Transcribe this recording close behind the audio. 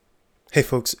Hey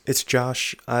folks, it's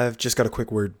Josh. I've just got a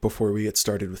quick word before we get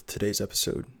started with today's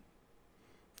episode.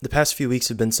 The past few weeks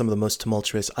have been some of the most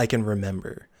tumultuous I can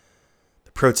remember.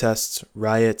 The protests,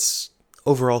 riots,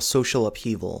 overall social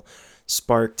upheaval,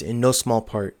 sparked in no small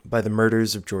part by the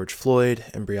murders of George Floyd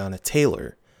and Breonna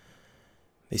Taylor.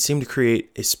 They seem to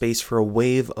create a space for a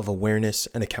wave of awareness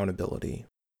and accountability.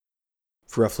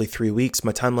 For roughly 3 weeks,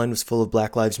 my timeline was full of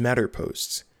Black Lives Matter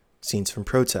posts, scenes from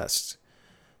protests,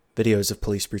 videos of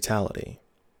police brutality.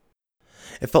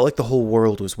 It felt like the whole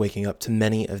world was waking up to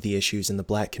many of the issues in the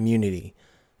Black community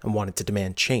and wanted to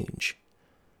demand change.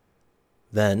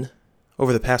 Then,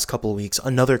 over the past couple of weeks,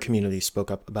 another community spoke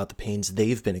up about the pains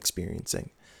they've been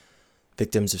experiencing,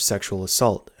 victims of sexual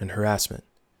assault and harassment.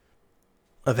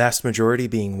 A vast majority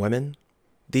being women,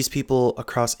 these people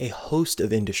across a host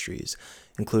of industries,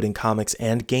 including comics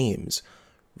and games,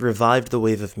 revived the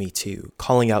wave of Me Too,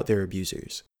 calling out their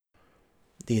abusers.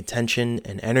 The attention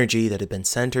and energy that had been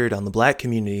centered on the Black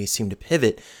community seemed to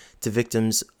pivot to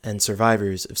victims and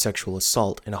survivors of sexual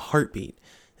assault in a heartbeat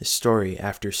as story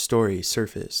after story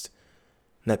surfaced.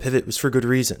 And that pivot was for good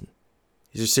reason.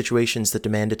 These are situations that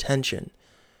demand attention.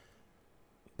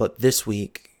 But this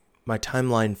week, my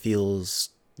timeline feels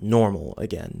normal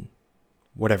again,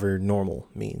 whatever normal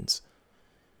means.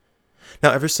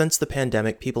 Now, ever since the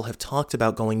pandemic, people have talked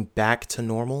about going back to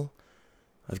normal,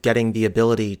 of getting the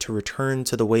ability to return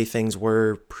to the way things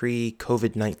were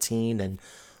pre-COVID-19 and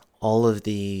all of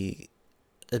the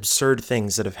absurd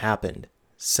things that have happened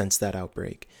since that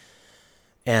outbreak.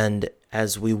 And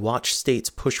as we watch states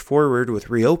push forward with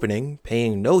reopening,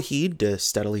 paying no heed to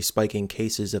steadily spiking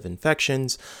cases of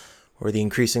infections or the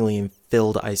increasingly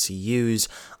filled ICUs,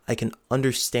 I can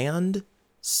understand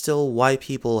still why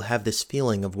people have this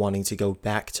feeling of wanting to go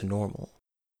back to normal.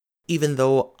 Even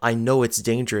though I know it's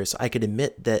dangerous, I can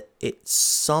admit that it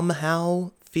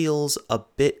somehow feels a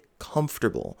bit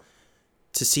comfortable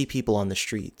to see people on the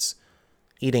streets,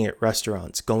 eating at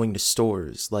restaurants, going to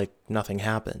stores like nothing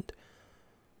happened.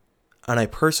 And I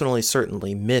personally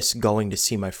certainly miss going to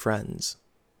see my friends,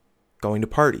 going to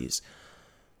parties,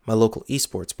 my local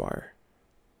esports bar.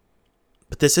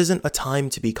 But this isn't a time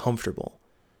to be comfortable.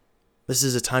 This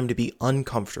is a time to be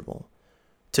uncomfortable,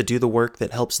 to do the work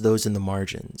that helps those in the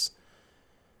margins.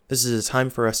 This is a time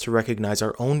for us to recognize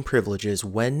our own privileges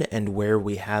when and where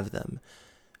we have them,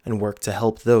 and work to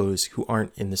help those who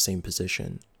aren't in the same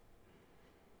position.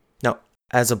 Now,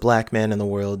 as a Black man in the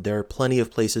world, there are plenty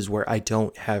of places where I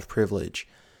don't have privilege.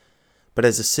 But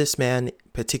as a cis man,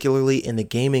 particularly in the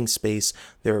gaming space,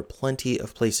 there are plenty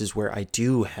of places where I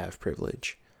do have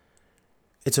privilege.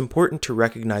 It's important to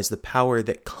recognize the power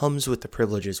that comes with the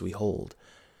privileges we hold.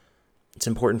 It's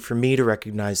important for me to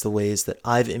recognize the ways that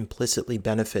I've implicitly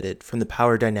benefited from the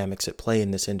power dynamics at play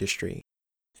in this industry,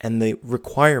 and the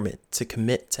requirement to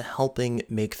commit to helping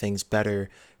make things better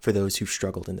for those who've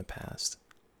struggled in the past.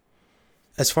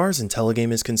 As far as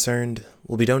IntelliGame is concerned,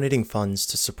 we'll be donating funds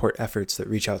to support efforts that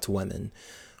reach out to women,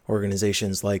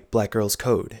 organizations like Black Girls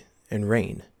Code and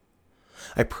RAIN.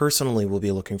 I personally will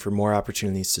be looking for more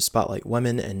opportunities to spotlight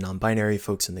women and non-binary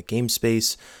folks in the game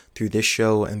space through this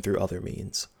show and through other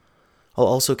means. I'll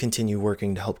also continue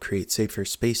working to help create safer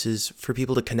spaces for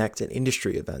people to connect at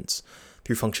industry events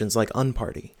through functions like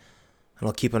Unparty, and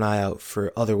I'll keep an eye out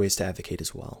for other ways to advocate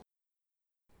as well.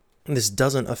 This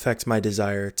doesn't affect my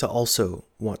desire to also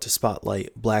want to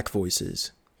spotlight Black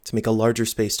voices, to make a larger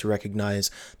space to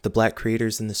recognize the Black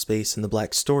creators in the space and the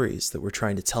Black stories that we're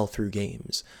trying to tell through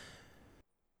games.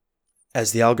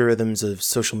 As the algorithms of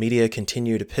social media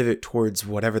continue to pivot towards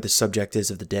whatever the subject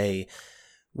is of the day,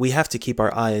 we have to keep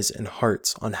our eyes and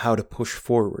hearts on how to push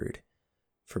forward.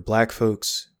 For Black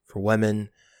folks, for women,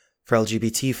 for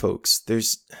LGBT folks,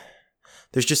 there's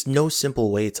just no simple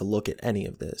way to look at any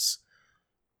of this.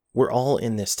 We're all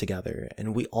in this together,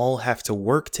 and we all have to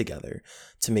work together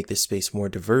to make this space more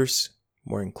diverse,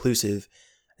 more inclusive,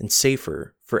 and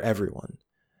safer for everyone.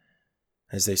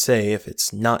 As they say, if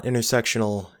it's not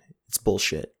intersectional, it's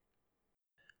bullshit.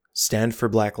 Stand for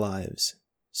Black lives.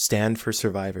 Stand for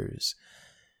survivors.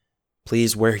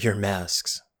 Please wear your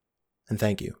masks, and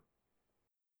thank you.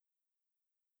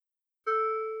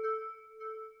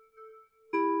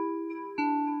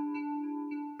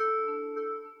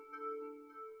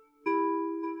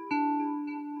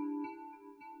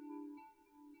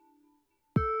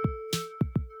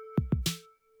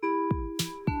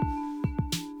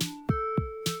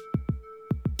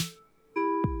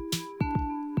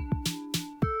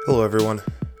 Hello everyone,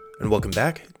 and welcome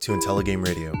back to IntelliGame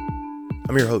Radio.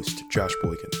 I'm your host, Josh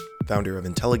Boykin, founder of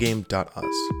IntelliGame.us.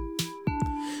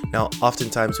 Now,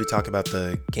 oftentimes we talk about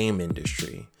the game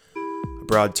industry, a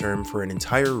broad term for an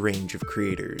entire range of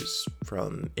creators,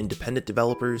 from independent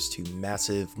developers to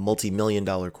massive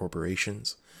multi-million-dollar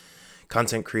corporations,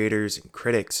 content creators and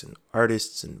critics and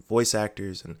artists and voice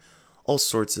actors and all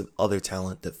sorts of other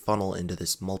talent that funnel into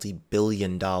this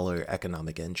multi-billion-dollar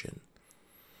economic engine.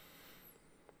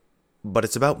 But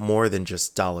it's about more than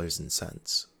just dollars and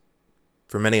cents.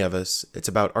 For many of us, it's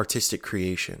about artistic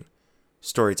creation,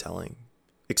 storytelling,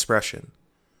 expression.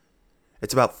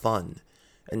 It's about fun,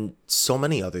 and so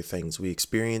many other things we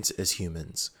experience as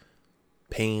humans.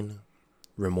 Pain,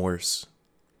 remorse,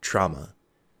 trauma,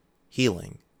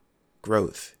 healing,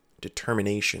 growth,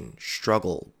 determination,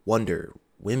 struggle, wonder,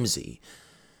 whimsy.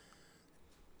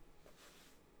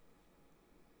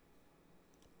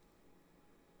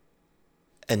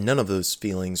 And none of those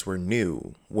feelings were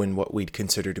new when what we'd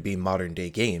consider to be modern-day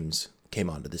games came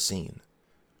onto the scene.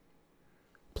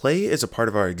 Play is a part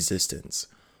of our existence,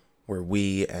 where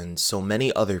we and so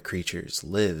many other creatures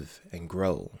live and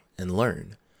grow and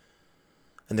learn.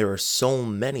 And there are so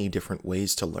many different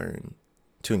ways to learn,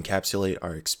 to encapsulate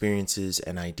our experiences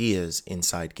and ideas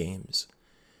inside games.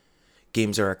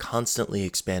 Games are a constantly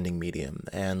expanding medium,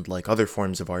 and like other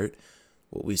forms of art,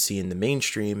 what we see in the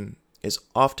mainstream is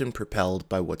often propelled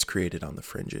by what's created on the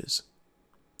fringes.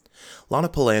 Lana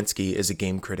Polansky is a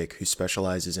game critic who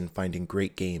specializes in finding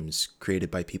great games created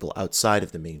by people outside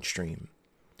of the mainstream.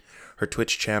 Her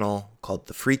Twitch channel, called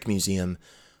The Freak Museum,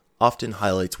 often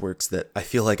highlights works that I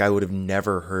feel like I would have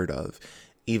never heard of,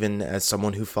 even as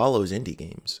someone who follows indie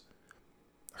games.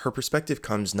 Her perspective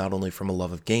comes not only from a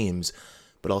love of games,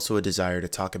 but also a desire to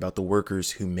talk about the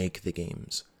workers who make the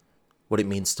games, what it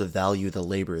means to value the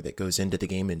labor that goes into the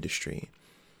game industry,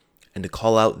 and to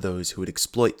call out those who would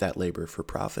exploit that labor for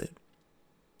profit.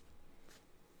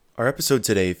 Our episode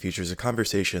today features a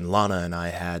conversation Lana and I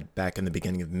had back in the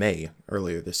beginning of May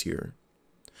earlier this year.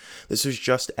 This was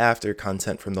just after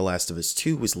content from The Last of Us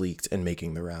 2 was leaked and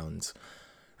making the rounds.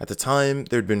 At the time,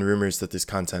 there had been rumors that this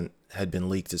content had been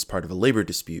leaked as part of a labor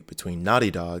dispute between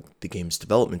Naughty Dog, the game's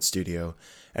development studio,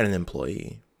 and an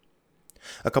employee.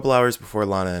 A couple hours before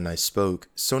Lana and I spoke,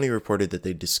 Sony reported that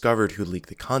they'd discovered who leaked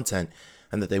the content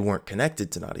and that they weren't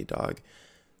connected to Naughty Dog.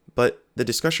 But the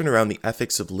discussion around the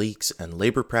ethics of leaks and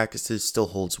labor practices still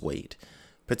holds weight,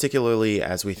 particularly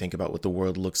as we think about what the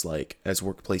world looks like as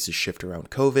workplaces shift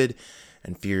around COVID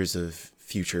and fears of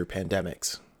future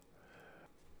pandemics.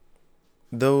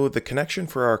 Though the connection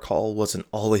for our call wasn't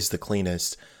always the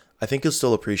cleanest, I think you'll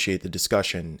still appreciate the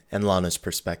discussion and Lana's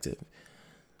perspective.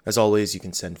 As always, you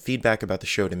can send feedback about the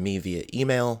show to me via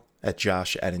email at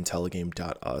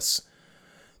josh@intelligame.us.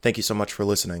 Thank you so much for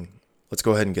listening. Let's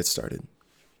go ahead and get started.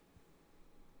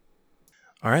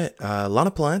 All right, Lana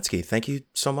Polansky, thank you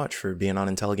so much for being on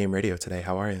Intelligame Radio today.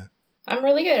 How are you? I'm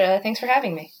really good. Thanks for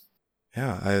having me.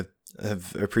 Yeah, I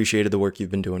have appreciated the work you've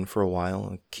been doing for a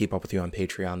while. I keep up with you on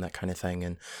Patreon, that kind of thing.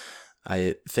 And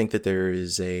I think that there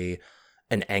is an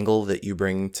angle that you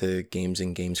bring to games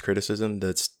and games criticism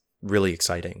that's really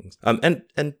exciting. And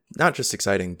not just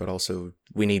exciting, but also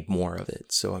we need more of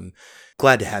it. So I'm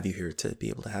glad to have you here to be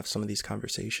able to have some of these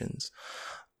conversations.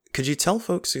 Could you tell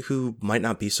folks who might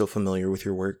not be so familiar with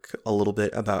your work a little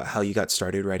bit about how you got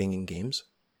started writing in games?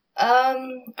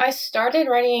 I started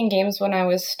writing in games when I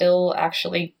was still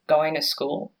actually going to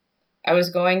school. I was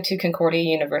going to Concordia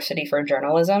University for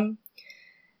journalism.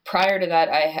 Prior to that,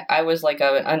 I was like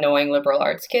an annoying liberal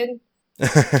arts kid.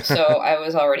 So I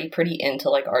was already pretty into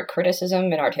like art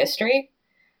criticism and art history.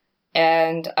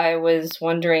 And I was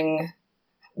wondering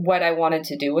what I wanted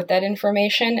to do with that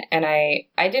information. And I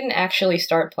didn't actually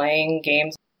start playing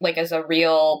games like as a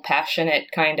real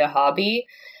passionate kind of hobby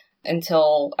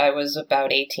until I was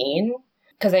about 18,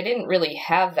 because I didn't really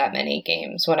have that many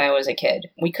games when I was a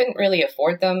kid. We couldn't really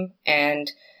afford them,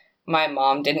 and my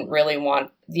mom didn't really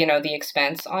want, the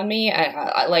expense on me.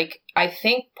 I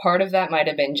think part of that might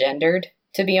have been gendered,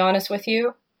 to be honest with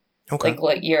you. Okay.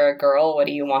 Like, you're a girl, what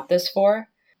do you want this for?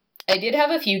 I did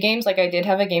have a few games, like I did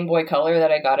have a Game Boy Color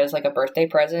that I got as like a birthday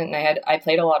present, and I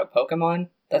played a lot of Pokemon.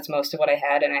 That's most of what I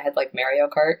had, and I had like Mario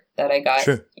Kart that I got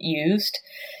used.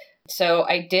 So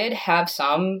I did have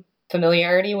some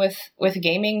familiarity with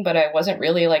gaming, but I wasn't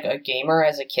really like a gamer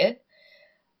as a kid.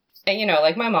 And,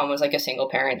 like my mom was like a single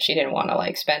parent. She didn't want to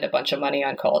like spend a bunch of money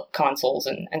on consoles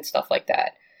and stuff like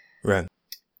that. Right.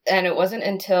 And it wasn't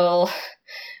until,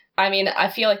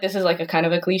 I feel like this is like a kind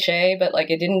of a cliche, but like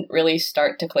it didn't really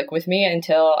start to click with me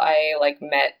until I like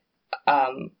met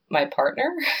my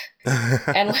partner.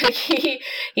 And like he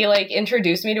like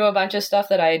introduced me to a bunch of stuff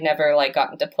that I had never like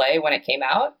gotten to play when it came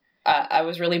out. I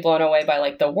was really blown away by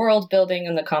like the world building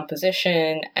and the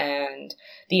composition and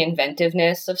the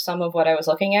inventiveness of some of what I was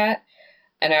looking at.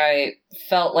 And I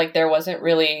felt like there wasn't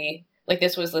really, like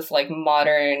this was this like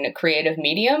modern creative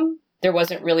medium. There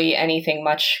wasn't really anything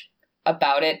much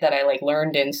about it that I like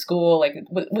learned in school. Like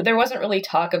there wasn't really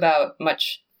talk about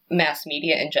much mass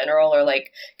media in general or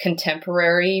like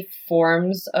contemporary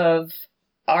forms of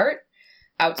art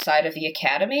outside of the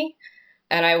academy.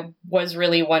 And I was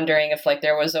really wondering if like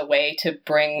there was a way to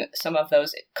bring some of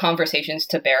those conversations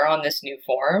to bear on this new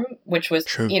form, which was,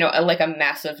 True. like a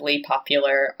massively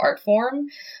popular art form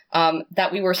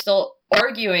that we were still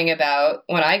arguing about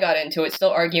when I got into it,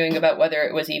 still arguing about whether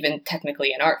it was even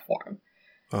technically an art form.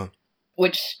 Oh.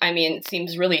 Which, I mean,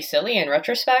 seems really silly in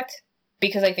retrospect.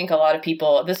 Because I think a lot of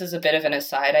people, this is a bit of an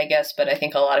aside, I guess, but I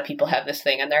think a lot of people have this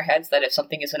thing in their heads that if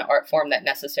something is an art form, that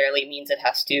necessarily means it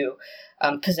has to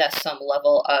possess some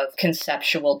level of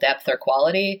conceptual depth or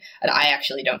quality. And I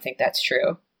actually don't think that's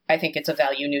true. I think it's a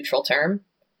value neutral term.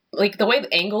 Like the way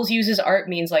Engels uses art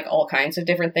means like all kinds of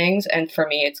different things. And for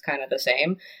me, it's kind of the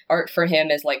same. Art for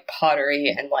him is like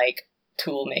pottery and like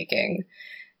tool making.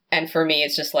 And for me,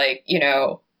 it's just like,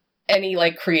 any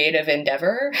like creative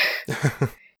endeavor.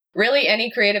 Really, any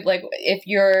creative, like, if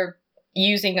you're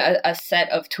using a set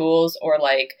of tools or,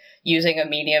 like, using a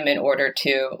medium in order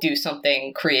to do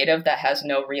something creative that has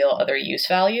no real other use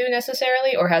value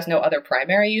necessarily, or has no other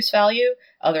primary use value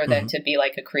other than to be,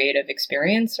 like, a creative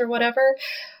experience or whatever,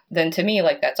 then to me,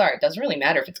 like, that's art. It doesn't really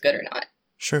matter if it's good or not.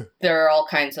 Sure. There are all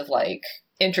kinds of, like,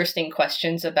 interesting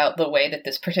questions about the way that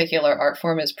this particular art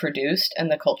form is produced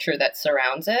and the culture that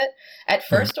surrounds it. At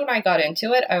first, when I got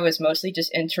into it, I was mostly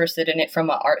just interested in it from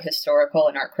an art historical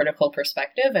and art critical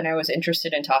perspective, and I was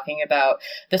interested in talking about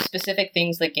the specific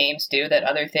things that games do that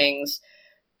other things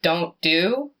don't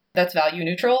do. That's value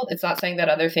neutral. It's not saying that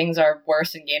other things are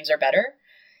worse and games are better.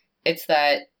 It's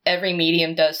that every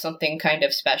medium does something kind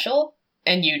of special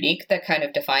and unique that kind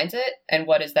of defines it. And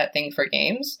what is that thing for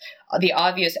games? The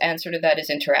obvious answer to that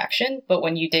is interaction. But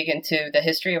when you dig into the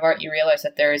history of art, you realize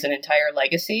that there is an entire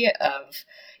legacy of,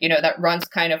 that runs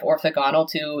kind of orthogonal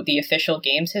to the official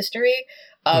games history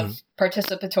of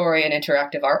participatory and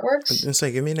interactive artworks. And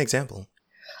so give me an example.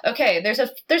 Okay, there's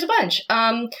a bunch.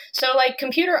 So like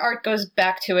computer art goes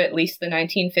back to at least the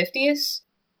 1950s.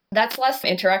 That's less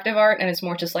interactive art and it's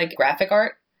more just like graphic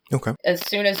art. Okay. As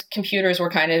soon as computers were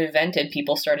kind of invented,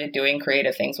 people started doing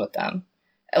creative things with them,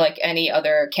 like any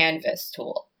other canvas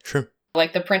tool. Sure.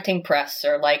 Like the printing press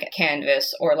or like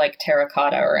canvas or like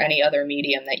terracotta or any other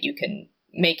medium that you can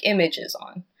make images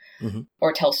on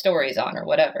or tell stories on or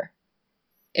whatever.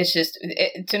 It's just,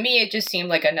 to me, it just seemed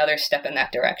like another step in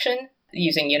that direction,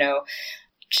 using,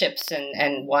 chips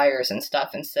and wires and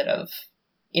stuff instead of,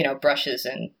 brushes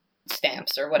and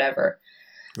stamps or whatever.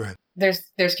 Right.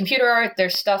 There's computer art.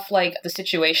 There's stuff like the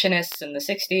Situationists in the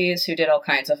 60s who did all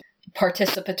kinds of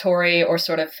participatory or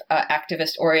sort of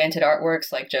activist-oriented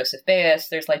artworks like Joseph Baez.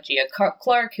 There's like Gia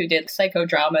Clark who did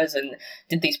psychodramas and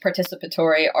did these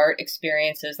participatory art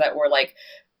experiences that were like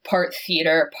part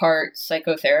theater, part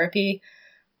psychotherapy.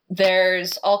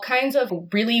 There's all kinds of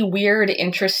really weird,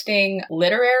 interesting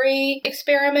literary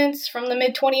experiments from the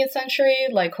mid-20th century,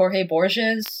 like Jorge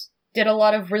Borges did a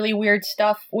lot of really weird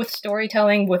stuff with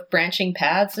storytelling, with branching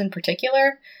paths in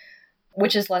particular,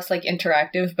 which is less like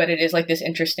interactive, but it is like this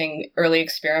interesting early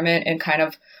experiment and kind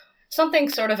of something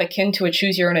sort of akin to a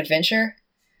choose your own adventure.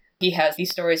 He has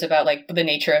these stories about like the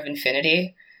nature of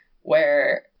infinity,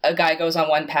 where a guy goes on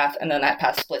one path and then that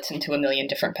path splits into a million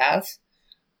different paths.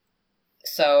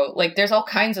 So like there's all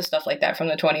kinds of stuff like that from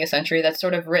the 20th century that's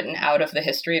sort of written out of the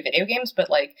history of video games. But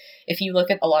like if you look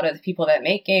at a lot of the people that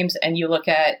make games and you look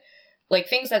at like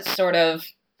things that sort of,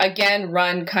 again,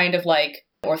 run kind of like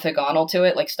orthogonal to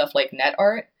it, like stuff like net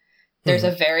art, there's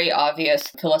a very obvious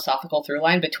philosophical through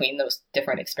line between those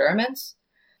different experiments.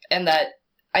 And that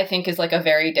I think is like a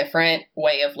very different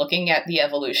way of looking at the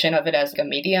evolution of it as a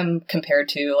medium compared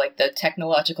to like the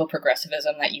technological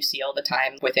progressivism that you see all the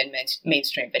time within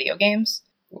mainstream video games.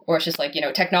 Or it's just like,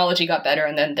 technology got better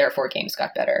and then therefore games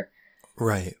got better.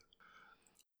 Right.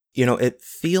 It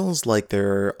feels like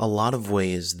there are a lot of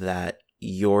ways that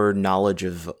your knowledge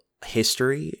of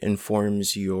history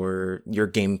informs your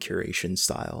game curation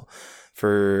style.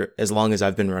 For as long as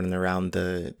I've been running around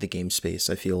the game space,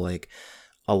 I feel like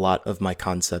a lot of my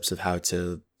concepts of how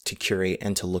to curate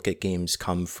and to look at games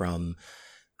come from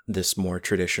this more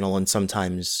traditional and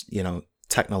sometimes,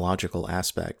 technological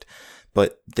aspect.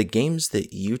 But the games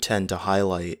that you tend to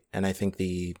highlight, and I think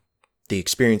the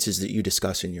experiences that you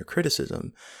discuss in your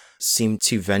criticism, seem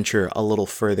to venture a little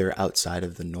further outside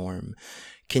of the norm.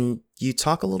 Can you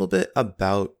talk a little bit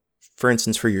about, for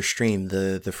instance, for your stream,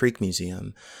 the Freak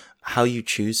Museum, how you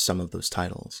choose some of those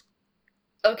titles?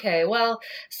 Okay, well,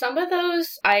 some of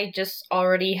those I just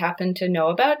already happen to know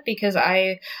about because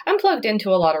I'm plugged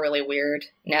into a lot of really weird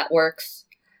networks.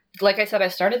 Like I said, I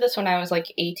started this when I was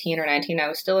like 18 or 19. I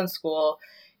was still in school.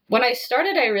 When I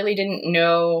started, I really didn't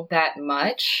know that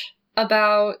much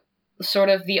about sort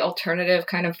of the alternative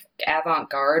kind of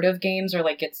avant-garde of games, or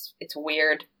like it's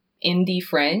weird indie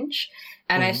fringe.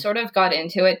 And I Mhm. sort of got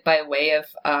into it by way of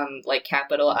like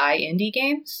capital I indie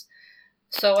games.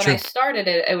 So when I Sure. started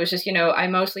it, it was just, I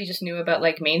mostly just knew about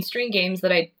like mainstream games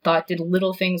that I thought did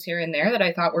little things here and there that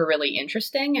I thought were really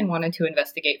interesting and wanted to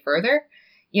investigate further.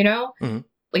 You know, Mhm.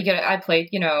 like I played,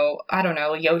 I don't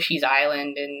know, Yoshi's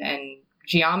Island and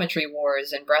Geometry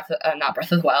Wars and not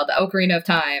Breath of the Wild, Ocarina of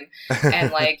Time,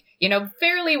 and like,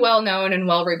 fairly well known and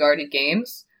well regarded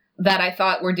games that I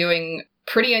thought were doing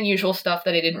pretty unusual stuff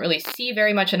that I didn't really see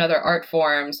very much in other art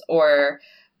forms, or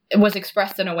it was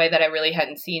expressed in a way that I really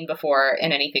hadn't seen before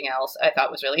in anything else I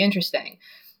thought was really interesting.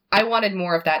 I wanted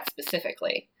more of that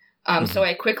specifically. So Mhm.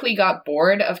 I quickly got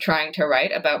bored of trying to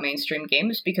write about mainstream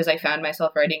games because I found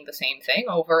myself writing the same thing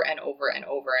over and over and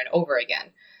over and over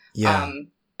again. Yeah.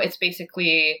 Um, it's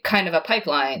basically kind of a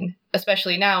pipeline,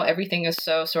 especially now everything is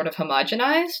so sort of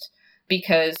homogenized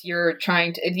because you're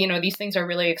trying to, these things are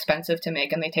really expensive to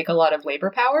make and they take a lot of labor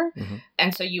power. Mhm.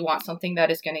 And so you want something that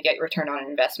is going to get return on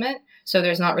investment. So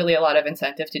there's not really a lot of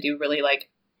incentive to do really like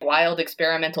wild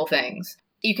experimental things.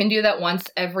 You can do that once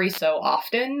every so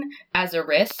often as a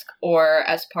risk or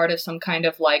as part of some kind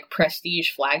of like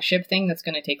prestige flagship thing that's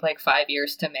going to take like 5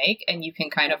 years to make. And you can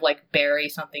kind of like bury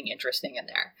something interesting in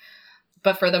there.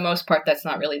 But for the most part, that's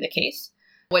not really the case,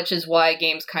 which is why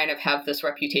games kind of have this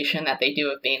reputation that they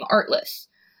do of being artless.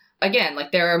 Again,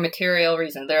 like there are material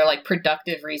reasons, there are like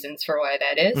productive reasons for why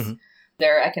that is, Mhm.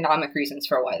 there are economic reasons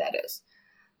for why that is.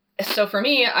 So for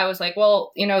me, I was like,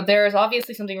 well, there's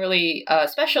obviously something really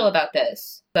special about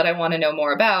this that I want to know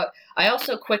more about. I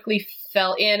also quickly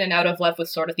fell in and out of love with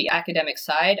sort of the academic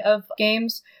side of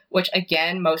games, which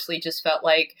again, mostly just felt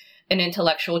like an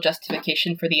intellectual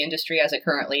justification for the industry as it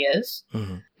currently is.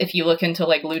 Mhm. If you look into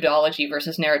like ludology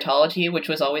versus narratology, which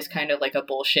was always kind of like a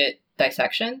bullshit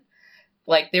dissection,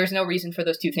 like there's no reason for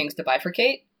those two things to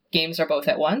bifurcate. Games are both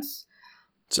at once.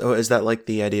 So is that like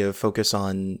the idea of focus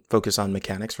on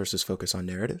mechanics versus focus on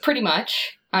narrative? Pretty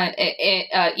much.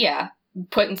 Yeah.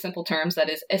 Put in simple terms, that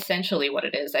is essentially what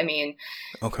it is. I mean,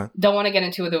 Okay. don't want to get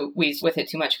into the weeds with it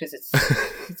too much because it's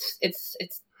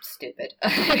stupid.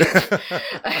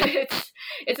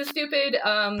 It's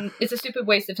a stupid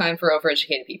waste of time for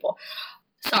overeducated people.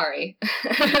 Sorry.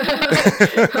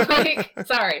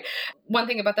 Sorry. One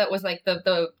thing about that was like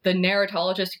the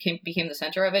narratologist who became the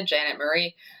center of it, Janet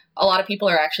Murray. A lot of people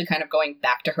are actually kind of going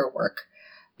back to her work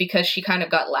because she kind of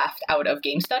got laughed out of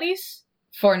game studies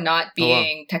for not Oh, wow.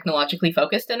 being technologically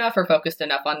focused enough or focused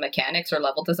enough on mechanics or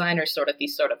level design or sort of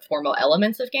these sort of formal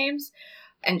elements of games.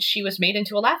 And she was made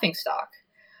into a laughingstock.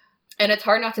 And it's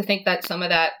hard not to think that some of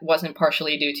that wasn't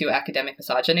partially due to academic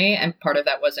misogyny, and part of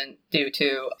that wasn't due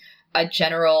to a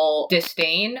general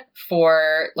disdain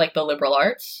for like the liberal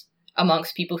arts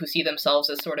amongst people who see themselves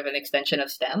as sort of an extension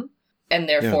of STEM and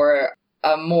therefore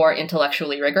more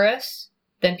intellectually rigorous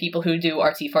than people who do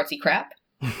artsy fartsy crap.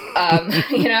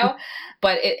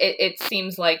 But it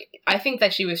seems like I think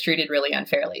that she was treated really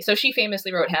unfairly. So she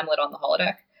famously wrote Hamlet on the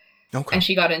holodeck. Okay. And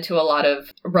she got into a lot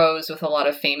of rows with a lot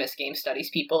of famous game studies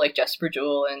people like Jesper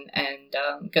Jewell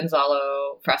and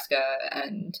Gonzalo Fresca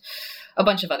and a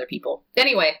bunch of other people.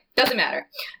 Anyway, doesn't matter.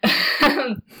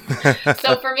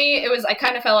 So for me, I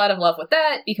kind of fell out of love with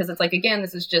that because it's like, again,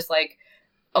 this is just like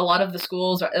a lot of the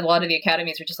schools, a lot of the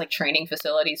academies are just like training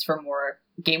facilities for more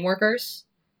game workers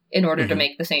in order to Mhm.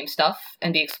 make the same stuff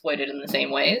and be exploited in the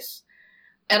same ways.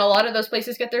 And a lot of those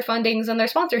places get their fundings and their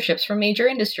sponsorships from major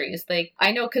industries. Like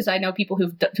I know people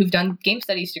who've done game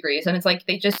studies degrees, and it's like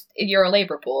you're a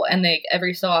labor pool, and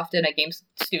every so often a game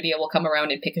studio will come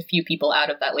around and pick a few people out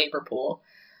of that labor pool,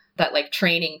 that like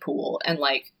training pool, and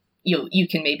like you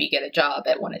can maybe get a job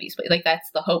at one of these places. Like that's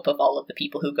the hope of all of the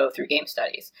people who go through game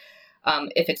studies,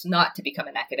 if it's not to become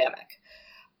an academic.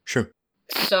 Sure.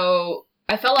 So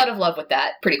I fell out of love with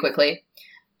that pretty quickly.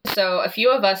 So a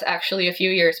few of us actually a few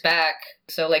years back,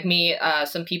 so like me,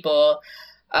 some people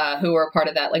who were part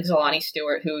of that, like Zolani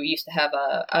Stewart, who used to have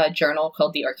a journal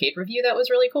called The Arcade Review that was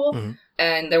really cool. Mhm.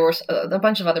 And there were a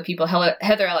bunch of other people.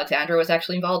 Heather Alexandra was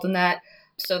actually involved in that.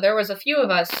 So there was a few of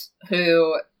us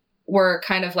who were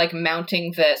kind of like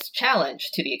mounting this challenge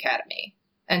to the Academy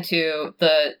and to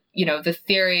the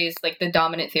theories, like the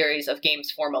dominant theories of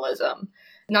games formalism.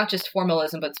 Not just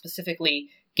formalism, but specifically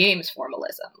games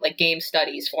formalism, like game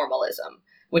studies formalism,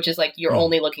 which is like you're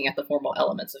only looking at the formal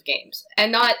elements of games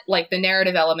and not like the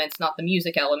narrative elements, not the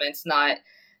music elements, not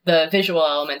the visual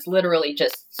elements, literally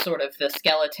just sort of the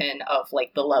skeleton of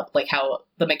like the level, like how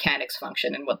the mechanics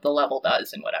function and what the level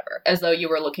does and whatever, as though you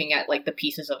were looking at like the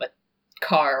pieces of a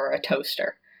car or a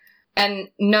toaster. And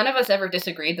none of us ever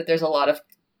disagreed that there's a lot of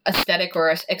aesthetic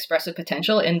or expressive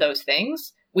potential in those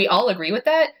things. We all agree with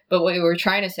that, but what we were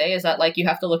trying to say is that like you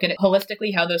have to look at it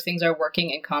holistically, how those things are working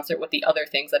in concert with the other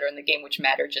things that are in the game, which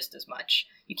matter just as much.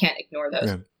 You can't ignore those.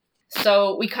 Yeah.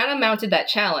 So we kind of mounted that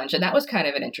challenge, and that was kind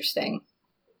of an interesting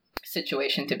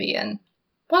situation to be in.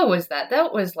 What was that?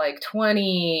 That was like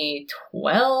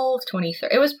 2012, 2013.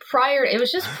 It was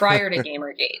just prior to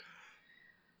Gamergate.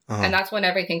 And that's when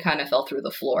everything kind of fell through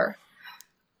the floor.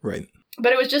 Right.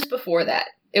 But it was just before that.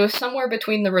 It was somewhere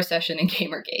between the recession and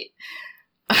Gamergate.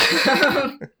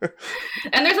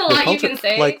 And there's a lot you can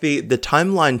say. Like the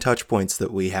timeline touch points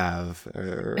that we have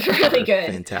are really good.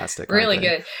 Fantastic. Really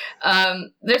good.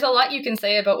 There's a lot you can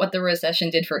say about what the recession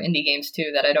did for indie games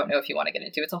too that I don't know if you want to get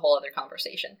into. It's a whole other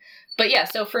conversation. But yeah,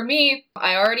 so for me,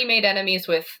 I already made enemies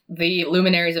with the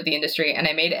luminaries of the industry, and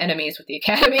I made enemies with the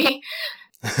Academy.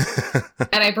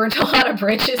 And I burnt a lot of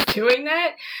bridges doing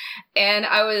that. And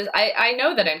I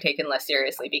know that I'm taken less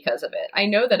seriously because of it. I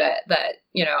know that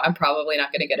I'm probably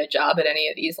not going to get a job at any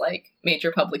of these like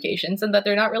major publications, and that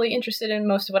they're not really interested in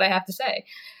most of what I have to say.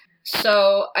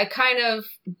 So I kind of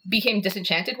became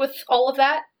disenchanted with all of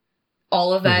that,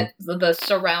 the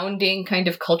surrounding kind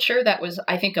of culture that was,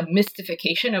 I think, a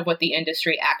mystification of what the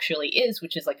industry actually is,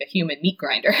 which is like a human meat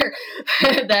grinder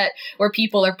where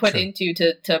people are put into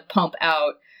to pump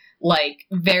out like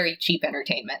very cheap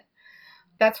entertainment.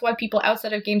 That's why people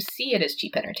outside of games see it as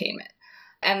cheap entertainment.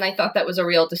 And I thought that was a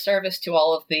real disservice to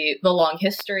all of the long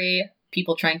history,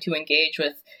 people trying to engage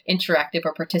with interactive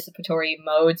or participatory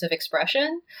modes of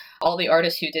expression. All the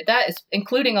artists who did that,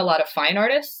 including a lot of fine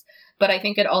artists. But I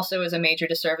think it also is a major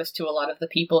disservice to a lot of the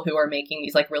people who are making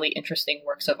these like really interesting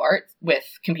works of art with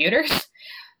computers,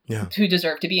 who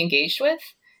deserve to be engaged with,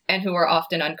 and who are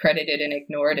often uncredited and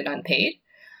ignored and unpaid.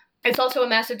 It's also a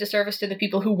massive disservice to the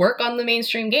people who work on the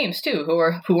mainstream games too,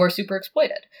 who are super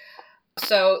exploited.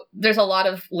 So there's a lot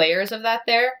of layers of that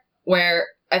there, where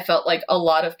I felt like a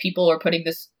lot of people are putting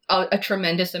a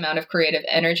tremendous amount of creative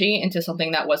energy into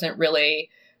something that wasn't really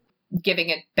giving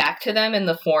it back to them in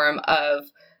the form of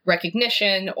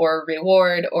recognition or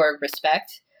reward or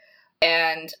respect.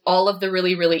 And all of the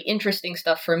really, really interesting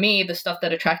stuff for me, the stuff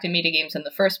that attracted me to games in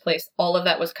the first place, all of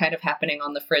that was kind of happening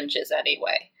on the fringes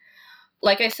anyway.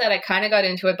 Like I said, I kind of got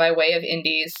into it by way of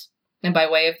indies and by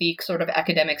way of the sort of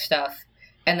academic stuff.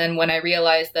 And then when I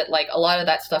realized that like a lot of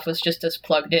that stuff was just as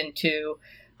plugged into,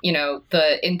 you know,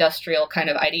 the industrial kind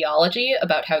of ideology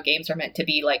about how games are meant to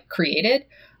be like created,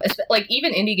 like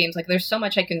even indie games, like there's so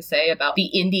much I can say about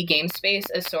the indie game space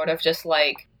as sort of just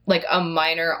like a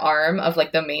minor arm of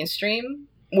like the mainstream,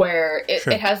 where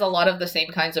it has a lot of the same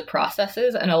kinds of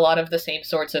processes and a lot of the same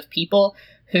sorts of people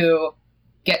who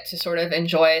get to sort of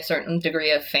enjoy a certain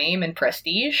degree of fame and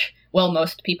prestige, while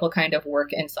most people kind of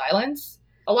work in silence.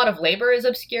 A lot of labor is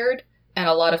obscured, and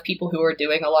a lot of people who are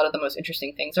doing a lot of the most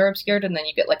interesting things are obscured, and then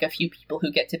you get like a few people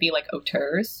who get to be like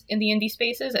auteurs in the indie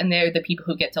spaces, and they're the people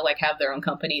who get to like have their own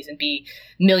companies and be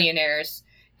millionaires,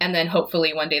 and then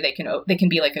hopefully one day they can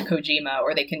be like a Kojima,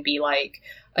 or they can be like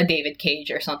a David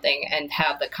Cage or something, and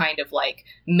have the kind of like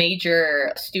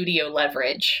major studio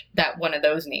leverage that one of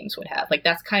those names would have. Like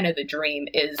that's kind of the dream,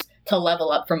 is to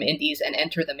level up from indies and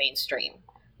enter the mainstream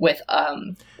with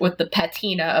the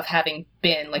patina of having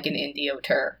been like an indie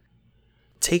auteur.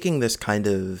 Taking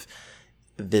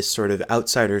this sort of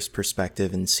outsider's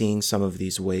perspective and seeing some of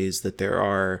these ways that there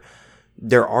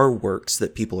are works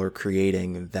that people are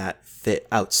creating that fit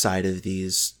outside of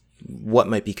these what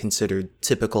might be considered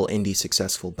typical indie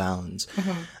successful bounds.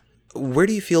 Mm-hmm. Where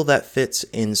do you feel that fits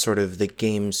in sort of the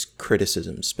games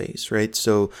criticism space, right?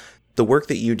 So the work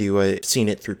that you do, I've seen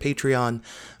it through Patreon.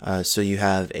 So you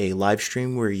have a live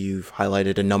stream where you've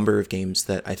highlighted a number of games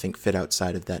that I think fit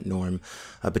outside of that norm.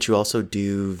 But you also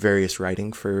do various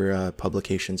writing for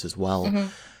publications as well. Mm-hmm.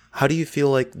 How do you feel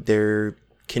like there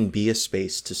can be a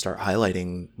space to start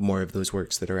highlighting more of those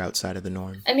works that are outside of the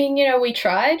norm? I mean, you know, we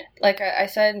tried, like I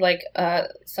said, like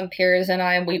some peers and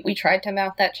I, we tried to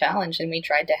mount that challenge, and we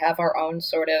tried to have our own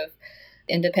sort of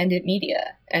independent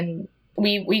media. And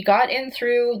we got in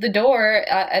through the door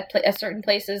at certain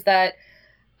places that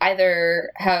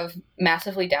either have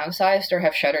massively downsized or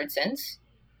have shuttered since.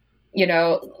 You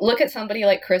know, look at somebody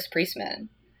like Chris Priestman,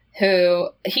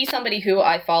 he's somebody who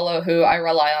I follow, who I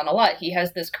rely on a lot. He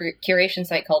has this curation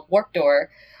site called Warped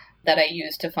Door, that I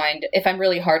use to find, if I'm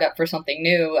really hard up for something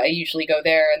new, I usually go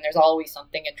there, and there's always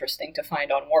something interesting to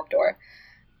find on Warped Door.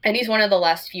 And he's one of the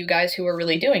last few guys who are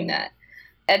really doing that.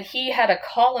 And he had a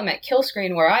column at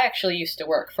Killscreen where I actually used to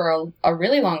work for a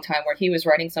really long time, where he was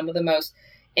writing some of the most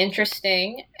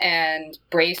interesting and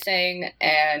bracing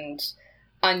and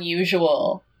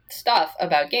unusual stuff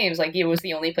about games. Like, it was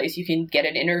the only place you can get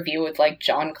an interview with, like,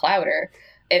 John Clowder.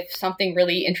 If something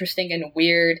really interesting and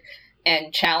weird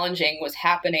and challenging was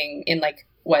happening in, like,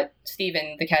 what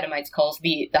Steven the Catamites calls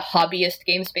the hobbyist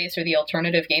game space or the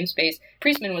alternative game space,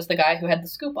 Priestman was the guy who had the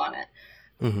scoop on it.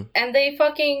 Mm-hmm. And they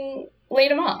fucking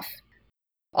laid him off.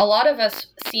 A lot of us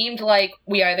seemed like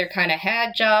we either kind of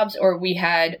had jobs or we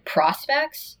had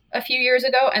prospects a few years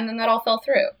ago, and then that all fell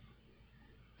through.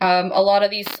 A lot of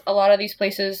these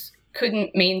places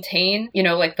couldn't maintain,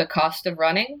 like, the cost of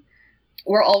running.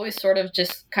 We're always sort of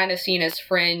just kind of seen as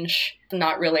fringe,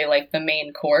 not really like the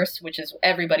main course, which is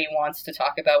everybody wants to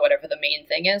talk about whatever the main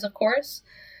thing is, of course.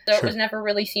 So It was never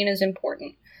really seen as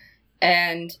important.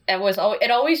 And it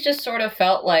always just sort of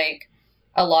felt like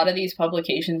a lot of these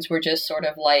publications were just sort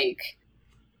of like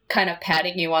kind of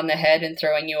patting you on the head and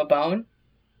throwing you a bone,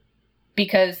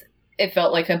 because it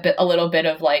felt like a little bit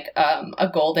of like a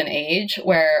golden age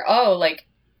where, like,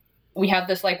 we have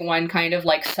this like one kind of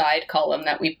like side column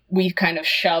that we kind of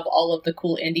shove all of the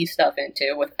cool indie stuff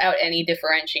into without any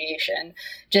differentiation,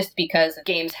 just because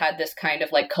games had this kind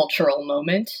of like cultural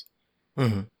moment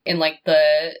in like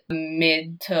the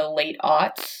mid to late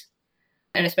aughts.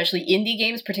 And especially indie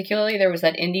games particularly, there was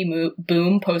that indie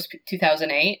boom post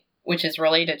 2008, which is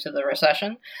related to the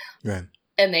recession. Right.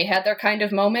 And they had their kind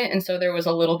of moment, and so there was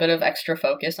a little bit of extra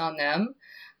focus on them.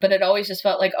 But it always just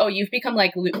felt like, you've become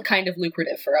like kind of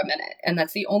lucrative for a minute, and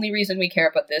that's the only reason we care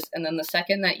about this. And then the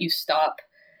second that you stop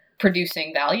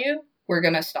producing value, we're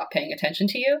going to stop paying attention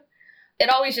to you. It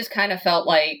always just kind of felt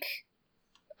like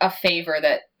a favor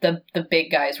that the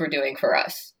big guys were doing for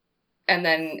us. And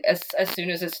then as soon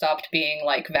as it stopped being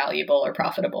like valuable or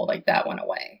profitable, like that went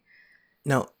away.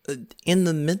 Now, in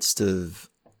the midst of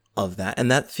that,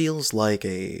 and that feels like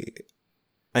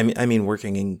I mean,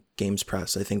 working in games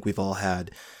press, I think we've all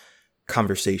had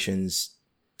conversations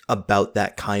about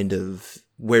that kind of,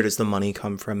 where does the money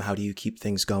come from? How do you keep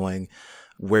things going?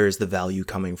 Where is the value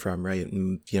coming from, right?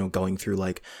 And, going through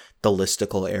like the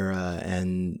listicle era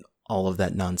and all of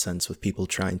that nonsense with people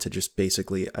trying to just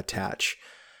basically attach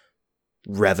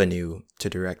revenue to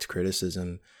direct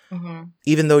criticism. Mm-hmm.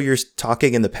 Even though you're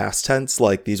talking in the past tense,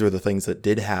 like these were the things that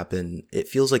did happen, it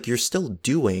feels like you're still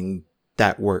doing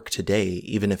that work today,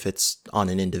 even if it's on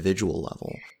an individual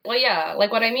level. Well, yeah,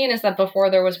 like what I mean is that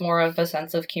before there was more of a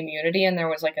sense of community, and there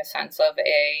was like a sense of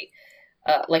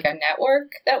like a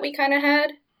network that we kind of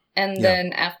had. And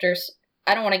then after,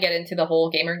 I don't want to get into the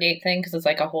whole Gamergate thing because it's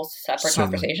like a whole separate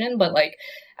conversation, but like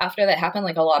after that happened,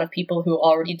 like a lot of people who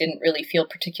already didn't really feel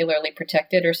particularly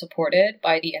protected or supported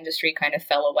by the industry kind of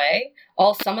fell away.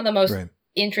 Some of the most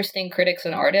interesting critics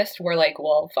and artists were like,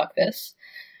 well, fuck this.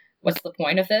 What's the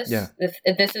point of this? Yeah.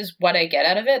 If this is what I get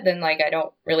out of it, then like I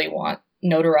don't really want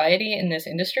notoriety in this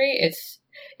industry. It's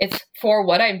for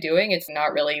what I'm doing, it's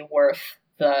not really worth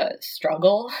the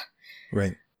struggle.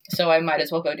 Right. So I might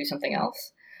as well go do something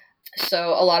else. So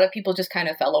a lot of people just kind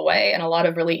of fell away, and a lot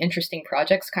of really interesting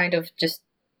projects kind of just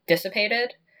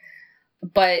dissipated.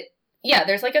 But yeah,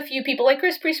 there's like a few people, like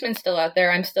Chris Priestman's still out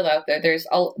there. I'm still out there. There's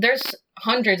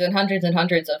hundreds and hundreds and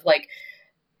hundreds of like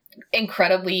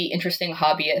incredibly interesting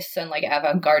hobbyists and like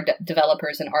avant-garde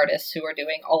developers and artists who are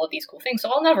doing all of these cool things. So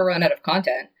I'll never run out of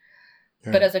content.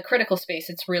 Right. But as a critical space,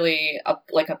 it's really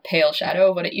like a pale shadow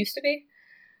of what it used to be.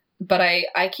 But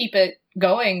I keep it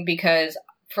going because,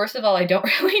 first of all, I don't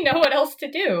really know what else to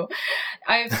do.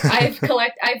 I've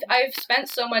spent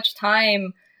so much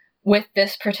time with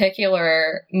this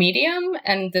particular medium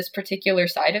and this particular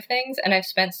side of things, and I've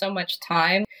spent so much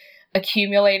time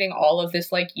accumulating all of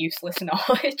this like useless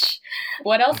knowledge.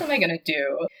 What else am I going to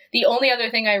do? The only other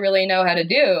thing I really know how to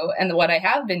do, and what I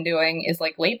have been doing, is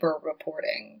like labor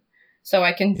reporting. So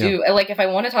I can do, like, if I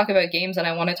want to talk about games and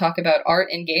I want to talk about art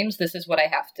in games, this is what I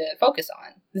have to focus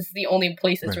on. This is the only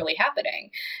place it's really happening.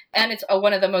 And it's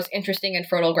one of the most interesting and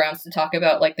fertile grounds to talk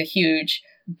about, like, the huge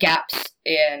gaps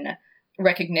in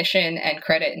recognition and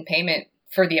credit and payment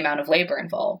for the amount of labor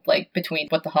involved, like, between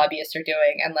what the hobbyists are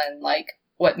doing and then, like,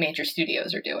 what major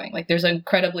studios are doing. Like, there's an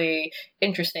incredibly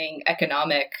interesting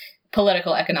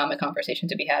political economic conversation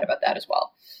to be had about that as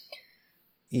well.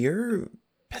 Your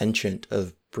penchant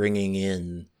of bringing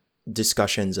in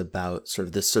discussions about sort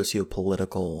of the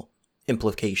socio-political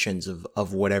implications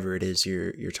of whatever it is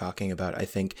you're talking about, I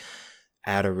think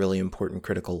add a really important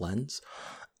critical lens.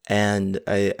 And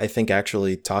I think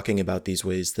actually talking about these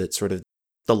ways that sort of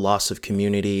the loss of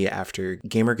community after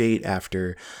Gamergate,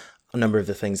 after a number of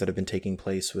the things that have been taking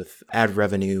place with ad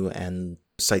revenue and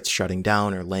sites shutting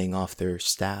down or laying off their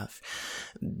staff,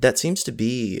 that seems to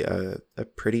be a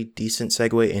pretty decent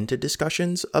segue into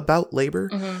discussions about labor.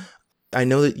 Mm-hmm. I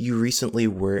know that you recently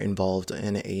were involved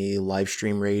in a live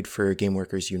stream raid for Game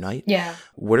Workers Unite. Yeah.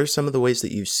 What are some of the ways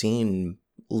that you've seen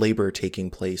labor taking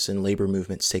place and labor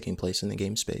movements taking place in the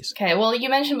game space? Okay, well, you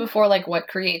mentioned before, like, what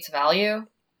creates value?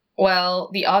 Well,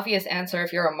 the obvious answer,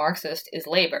 if you're a Marxist, is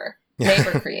labor.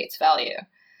 Labor creates value.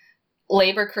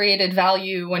 Labor created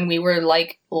value when we were,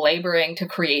 like, laboring to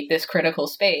create this critical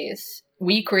space.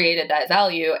 We created that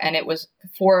value, and it was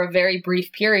for a very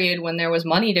brief period when there was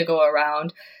money to go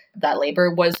around. That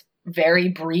labor was very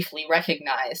briefly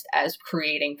recognized as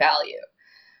creating value.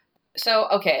 So,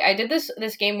 okay, I did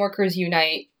this Game Workers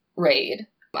Unite raid.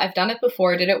 I've done it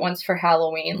before. I did it once for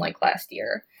Halloween, like last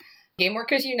year. Game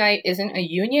Workers Unite isn't a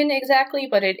union exactly,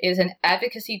 but it is an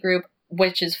advocacy group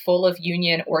which is full of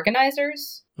union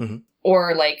organizers, mm-hmm.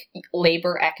 or like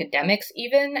labor academics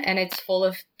even, and it's full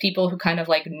of people who kind of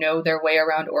like know their way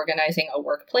around organizing a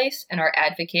workplace and are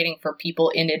advocating for people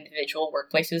in individual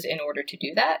workplaces in order to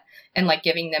do that, and like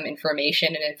giving them information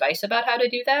and advice about how to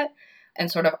do that,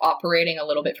 and sort of operating a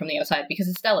little bit from the outside, because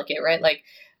it's delicate, right? Like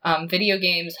video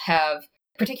games have,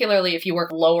 particularly if you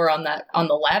work lower on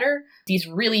the ladder, these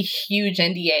really huge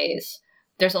NDAs.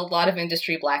 There's a lot of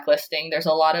industry blacklisting. There's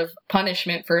a lot of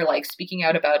punishment for like speaking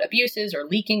out about abuses or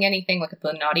leaking anything, like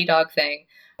the Naughty Dog thing,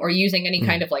 or using any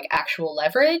kind of like actual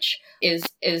leverage is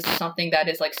something that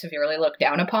is like severely looked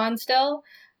down upon still.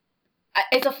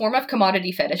 It's a form of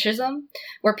commodity fetishism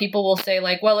where people will say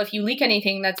like, well, if you leak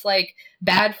anything, that's like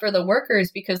bad for the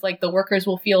workers because like the workers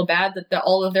will feel bad that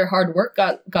all of their hard work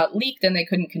got leaked and they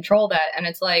couldn't control that. And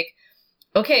it's like,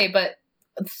 okay, but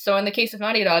so in the case of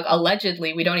Naughty Dog,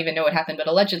 allegedly, we don't even know what happened, but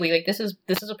allegedly, like this is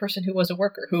a person who was a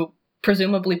worker who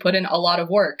presumably put in a lot of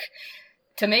work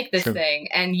to make this thing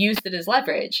and used it as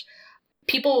leverage.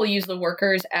 People will use the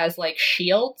workers as like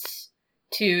shields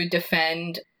to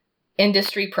defend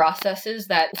industry processes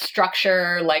that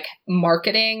structure like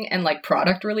marketing and like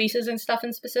product releases and stuff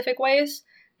in specific ways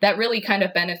that really kind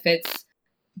of benefits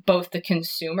both the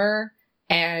consumer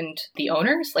and the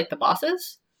owners, like the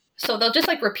bosses. So they'll just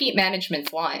like repeat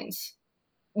management's lines,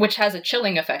 which has a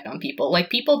chilling effect on people. Like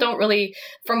people don't really,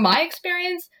 from my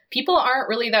experience, people aren't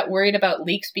really that worried about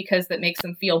leaks because that makes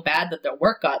them feel bad that their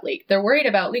work got leaked. They're worried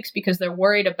about leaks because they're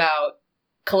worried about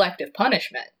collective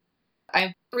punishment.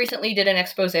 I recently did an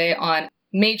expose on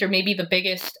maybe the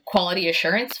biggest quality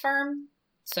assurance firm.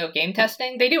 So game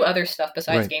testing, they do other stuff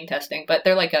besides game testing, but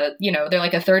they're like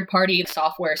a third-party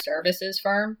software services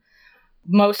firm.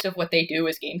 Most of what they do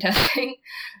is game testing.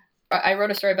 I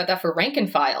wrote a story about that for Rank and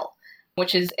File,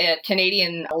 which is a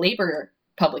Canadian labor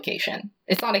publication.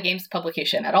 It's not a games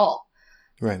publication at all.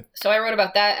 Right. So I wrote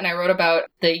about that, and I wrote about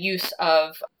the use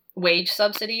of wage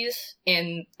subsidies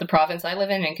in the province I live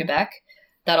in Quebec,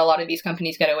 that a lot of these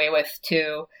companies get away with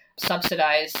to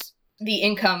subsidize the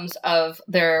incomes of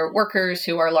their workers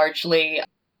who are largely,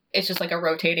 it's just like a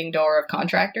rotating door of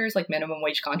contractors, like minimum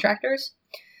wage contractors.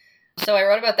 So I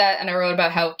wrote about that, and I wrote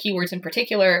about how Keywords in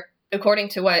particular, according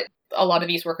to what a lot of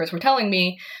these workers were telling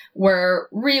me, were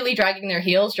really dragging their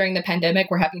heels during the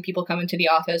pandemic. We're having people come into the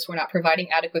office. We're not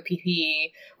providing adequate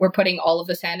PPE. We're putting all of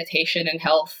the sanitation and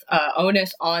health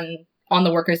onus on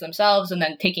the workers themselves, and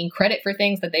then taking credit for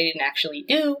things that they didn't actually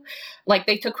do. Like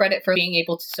they took credit for being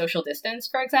able to social distance,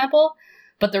 for example.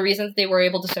 But the reason they were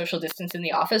able to social distance in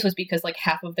the office was because like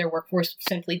half of their workforce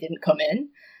simply didn't come in.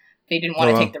 They didn't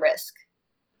want to take the risk.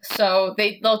 So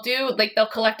they'll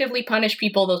collectively punish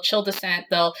people. They'll chill dissent.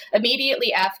 They'll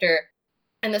immediately after,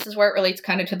 and this is where it relates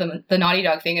kind of to the Naughty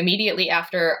Dog thing. Immediately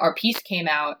after our piece came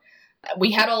out,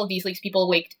 we had all of these leaks. People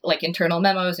leaked like internal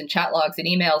memos and chat logs and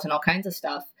emails and all kinds of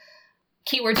stuff.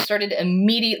 Keywords started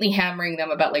immediately hammering them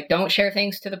about like, don't share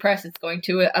things to the press. It's going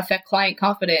to affect client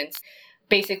confidence.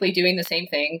 Basically doing the same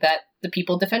thing that the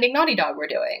people defending Naughty Dog were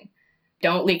doing.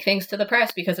 Don't leak things to the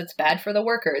press because it's bad for the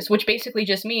workers, which basically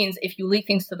just means if you leak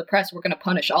things to the press, we're going to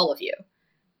punish all of you.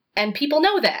 And people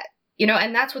know that,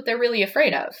 and that's what they're really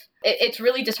afraid of. It's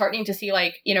really disheartening to see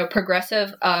like,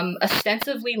 progressive,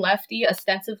 ostensibly lefty,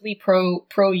 ostensibly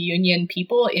pro-union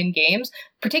people in games,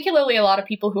 particularly a lot of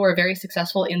people who are very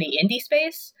successful in the indie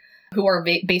space, who are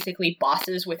basically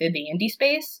bosses within the indie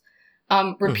space,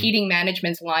 repeating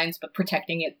management's lines, but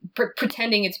pretending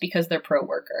it's because they're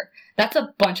pro-worker. That's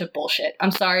a bunch of bullshit.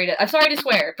 I'm sorry to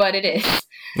swear, but it is.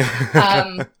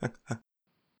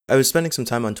 I was spending some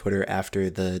time on Twitter after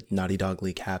the Naughty Dog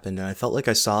leak happened, and I felt like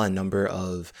I saw a number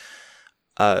of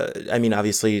I mean,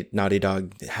 obviously, Naughty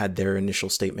Dog had their initial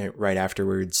statement right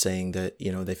afterwards saying that,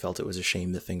 they felt it was a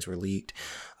shame that things were leaked.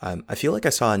 I feel like I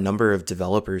saw a number of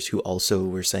developers who also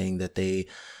were saying that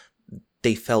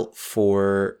they felt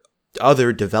for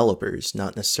other developers,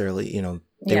 not necessarily,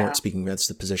 they weren't speaking as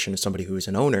the position of somebody who is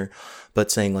an owner, but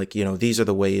saying like, these are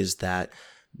the ways that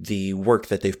the work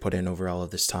that they've put in over all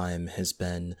of this time has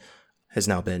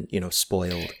now been,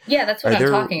 spoiled. Yeah, that's what I'm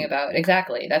talking about.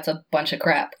 Exactly. That's a bunch of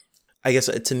crap. I guess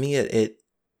to me,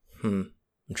 I'm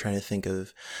trying to think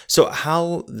of, so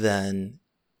how then,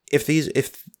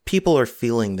 if people are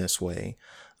feeling this way,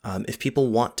 if people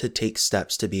want to take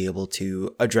steps to be able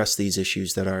to address these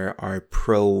issues that are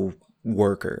pro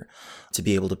worker, to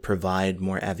be able to provide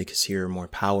more advocacy or more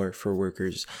power for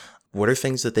workers, what are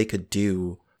things that they could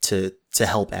do to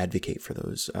help advocate for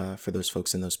those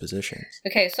folks in those positions?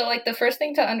 Okay, so like the first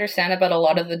thing to understand about a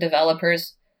lot of the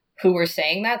developers who were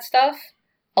saying that stuff,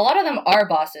 a lot of them are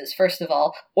bosses, first of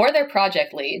all, or they're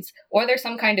project leads, or they're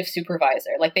some kind of supervisor.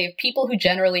 Like they have people who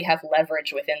generally have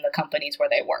leverage within the companies where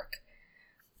they work.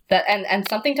 And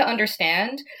something to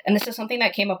understand, and this is something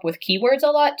that came up with Keywords a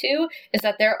lot too, is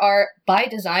that there are, by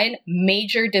design,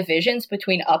 major divisions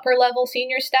between upper level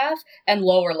senior staff and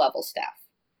lower level staff.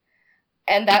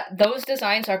 And that those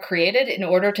designs are created in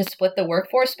order to split the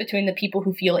workforce between the people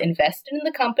who feel invested in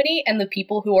the company and the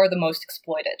people who are the most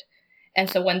exploited. And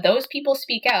so when those people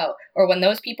speak out, or when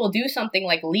those people do something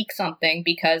like leak something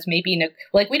because maybe,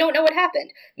 we don't know what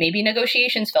happened. Maybe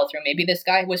negotiations fell through. Maybe this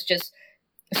guy was just,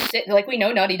 like we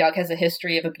know Naughty Dog has a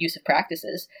history of abusive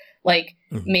practices. Like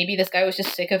maybe this guy was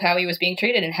just sick of how he was being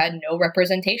treated and had no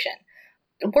representation.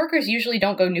 Workers usually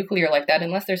don't go nuclear like that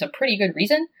unless there's a pretty good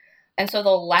reason. And so the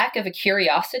lack of a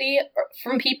curiosity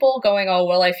from people going, oh,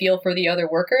 well, I feel for the other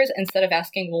workers, instead of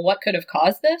asking, well, what could have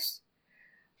caused this,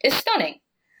 is stunning.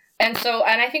 And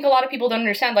I think a lot of people don't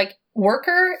understand, like,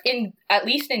 worker, at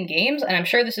least in games, and I'm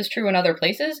sure this is true in other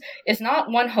places, is not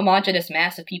one homogenous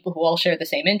mass of people who all share the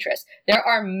same interests. There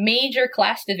are major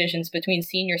class divisions between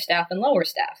senior staff and lower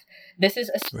staff. This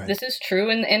is true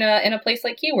in a place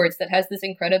like Keywords that has this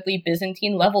incredibly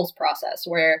Byzantine levels process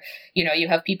where, you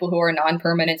have people who are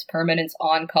non-permanents, permanents,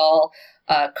 on-call,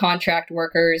 contract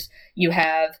workers. You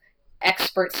have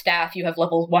expert staff. You have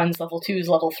level 1s, level 2s,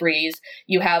 level 3s.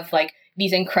 You have, like,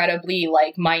 these incredibly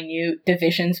minute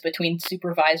divisions between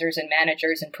supervisors and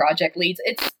managers and project leads.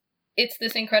 It's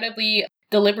this incredibly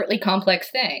deliberately complex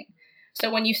thing.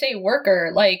 So when you say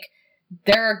worker,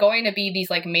 there are going to be these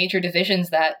major divisions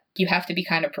that you have to be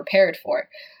kind of prepared for.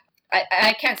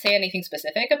 I can't say anything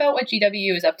specific about what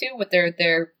GW is up to with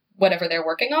their whatever they're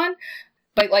working on,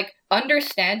 but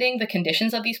understanding the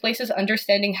conditions of these places,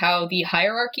 understanding how the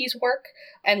hierarchies work,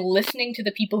 and listening to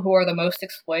the people who are the most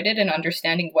exploited and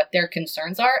understanding what their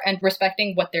concerns are and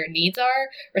respecting what their needs are,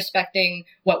 respecting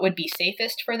what would be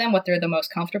safest for them, what they're the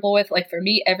most comfortable with. Like for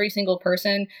me, every single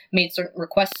person made certain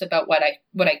requests about what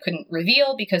I couldn't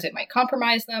reveal because it might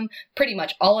compromise them. Pretty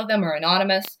much all of them are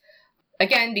anonymous.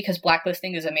 Again, because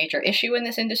blacklisting is a major issue in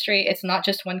this industry. It's not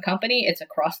just one company, it's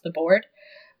across the board.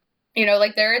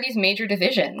 There are these major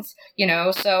divisions,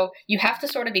 so you have to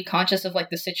sort of be conscious of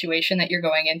the situation that you're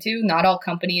going into. Not all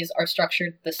companies are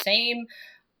structured the same.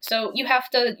 So you have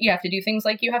to do things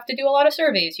like you have to do a lot of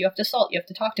surveys. You have to you have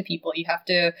to talk to people. You have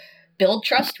to build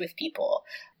trust with people.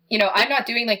 I'm not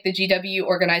doing the GW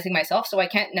organizing myself, so I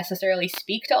can't necessarily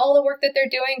speak to all the work that they're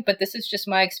doing, but this is just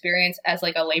my experience as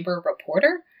a labor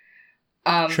reporter.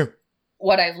 Sure.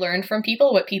 What I've learned from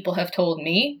people, what people have told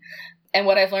me. And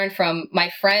what I've learned from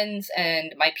my friends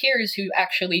and my peers who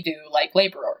actually do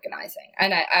labor organizing.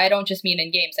 And I don't just mean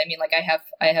in games. I mean,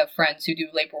 I have friends who do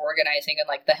labor organizing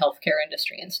in the healthcare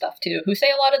industry and stuff too, who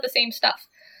say a lot of the same stuff.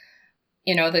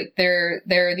 There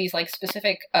are these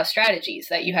specific strategies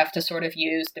that you have to sort of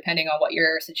use depending on what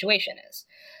your situation is.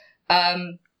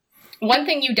 One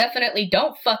thing you definitely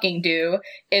don't fucking do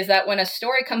is that when a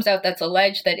story comes out that's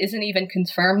alleged that isn't even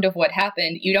confirmed of what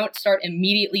happened, you don't start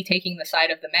immediately taking the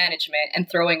side of the management and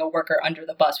throwing a worker under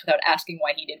the bus without asking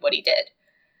why he did what he did.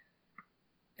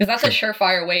 Because that's a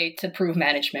surefire way to prove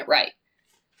management right.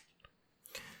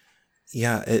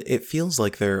 Yeah, it feels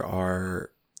like there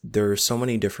are so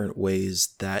many different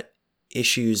ways that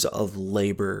issues of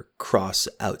labor cross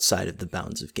outside of the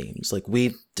bounds of games.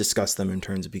 We discuss them in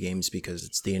terms of games because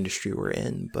it's the industry we're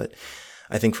in, but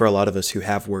I think for a lot of us who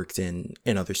have worked in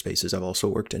other spaces, I've also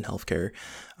worked in healthcare,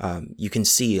 you can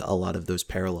see a lot of those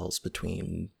parallels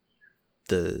between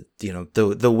the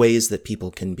ways that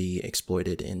people can be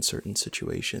exploited in certain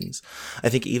situations. I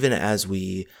think even as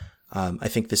I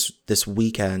think this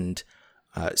weekend,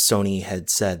 Sony had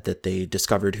said that they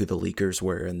discovered who the leakers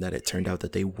were and that it turned out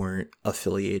that they weren't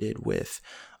affiliated with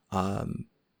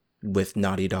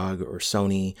Naughty Dog or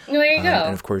Sony. There you go.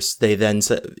 And of course, they then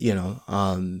said,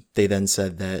 they then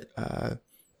said that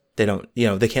they don't,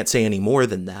 they can't say any more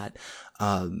than that.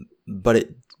 But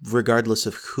regardless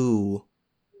of who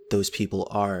those people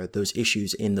are, those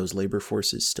issues in those labor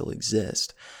forces still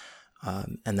exist.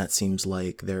 And that seems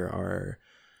like there are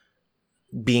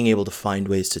being able to find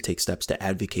ways to take steps to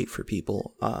advocate for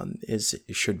people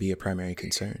should be a primary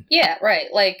concern. Yeah, right.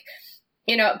 Like,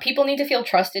 people need to feel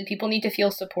trusted. People need to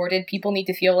feel supported. People need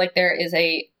to feel like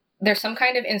there's some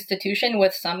kind of institution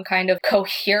with some kind of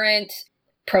coherent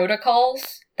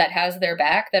protocols that has their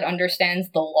back, that understands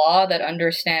the law, that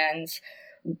understands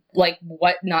like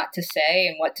what not to say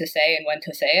and what to say and when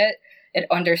to say it. It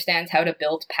understands how to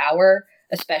build power,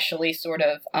 especially sort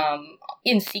of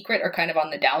in secret or kind of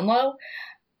on the down low.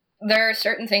 There are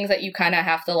certain things that you kind of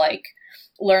have to like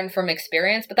learn from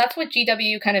experience, but that's what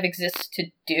GW kind of exists to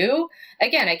do.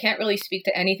 Again, I can't really speak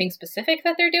to anything specific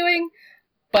that they're doing,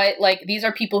 but like these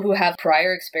are people who have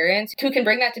prior experience, who can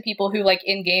bring that to people who like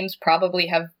in games probably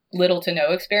have little to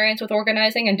no experience with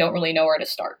organizing and don't really know where to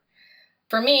start.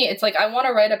 For me, it's like I want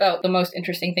to write about the most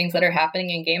interesting things that are happening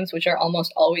in games, which are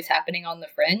almost always happening on the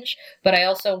fringe, but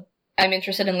I'm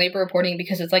interested in labor reporting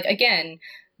because it's like, again,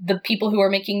 the people who are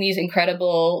making these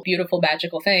incredible, beautiful,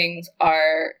 magical things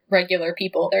are regular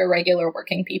people. They're regular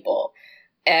working people.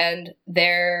 And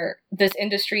this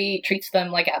industry treats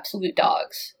them like absolute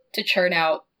dogs to churn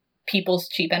out people's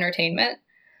cheap entertainment.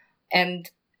 And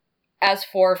as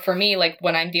for me, like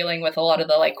when I'm dealing with a lot of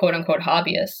the like quote unquote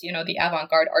hobbyists, the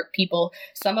avant-garde art people,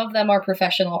 some of them are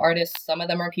professional artists. Some of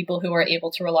them are people who are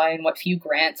able to rely on what few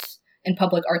grants and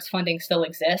public arts funding still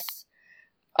exists.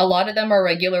 A lot of them are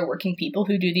regular working people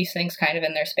who do these things kind of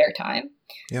in their spare time.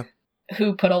 Yeah.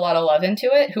 Who put a lot of love into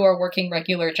it, who are working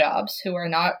regular jobs, who are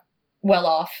not well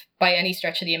off by any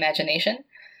stretch of the imagination.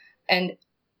 And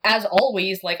as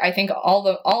always, like I think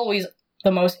always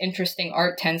the most interesting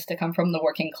art tends to come from the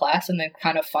working class and then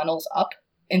kind of funnels up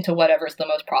into whatever's the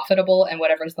most profitable and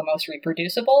whatever's the most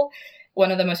reproducible.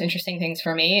 One of the most interesting things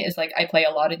for me is like I play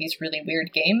a lot of these really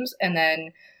weird games and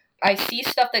then I see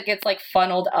stuff that gets like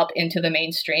funneled up into the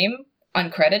mainstream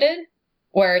uncredited,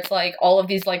 where it's like all of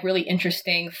these like really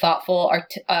interesting, thoughtful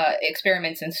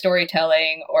experiments in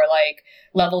storytelling or like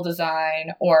level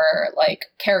design or like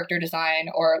character design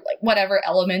or like whatever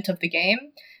element of the game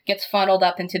gets funneled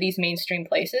up into these mainstream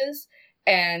places.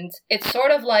 And it's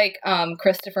sort of like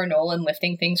Christopher Nolan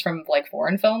lifting things from like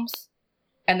foreign films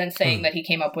and then saying that he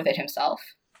came up with it himself.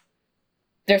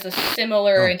 There's a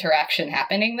similar interaction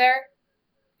happening there,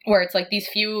 where it's like these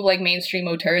few like mainstream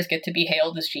auteurs get to be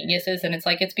hailed as geniuses, and it's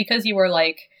like it's because you were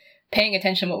like paying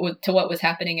attention to what was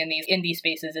happening in these indie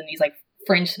spaces, in these like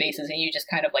fringe spaces, and you just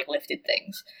kind of like lifted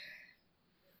things.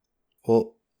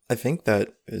 Well, I think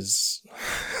that is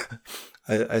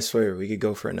I swear we could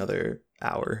go for another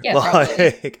hour. Yeah,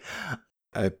 probably.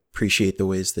 I appreciate the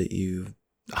ways that you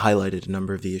highlighted a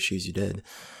number of the issues you did.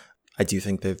 I do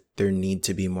think that there need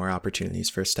to be more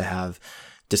opportunities for us to have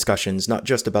discussions, not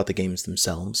just about the games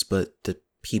themselves, but the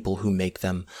people who make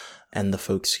them and the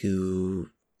folks who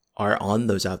are on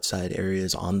those outside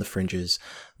areas, on the fringes.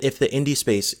 If the indie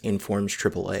space informs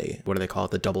AAA, what do they call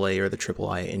it? The AA or the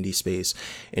AAA indie space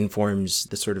informs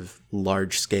the sort of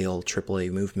large scale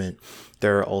AAA movement.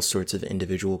 There are all sorts of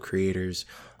individual creators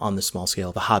on the small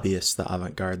scale, the hobbyists, the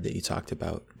avant-garde that you talked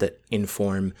about, that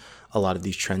inform a lot of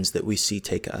these trends that we see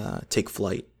take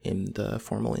flight in the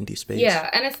formal indie space. Yeah,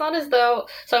 and it's not as though,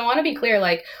 so I want to be clear,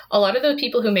 like, a lot of those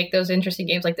people who make those interesting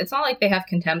games, like, it's not like they have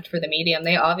contempt for the medium.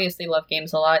 They obviously love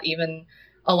games a lot, even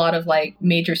a lot of, like,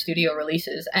 major studio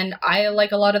releases. And I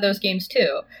like a lot of those games,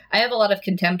 too. I have a lot of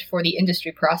contempt for the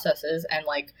industry processes and,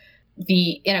 like,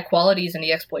 the inequalities and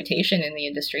the exploitation in the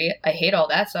industry. I hate all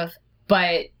that stuff.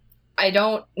 But I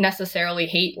don't necessarily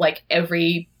hate, like,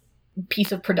 every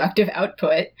piece of productive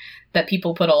output that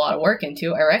people put a lot of work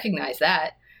into. I recognize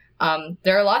that.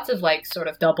 There are lots of like sort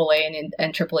of AA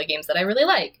and AAA games that I really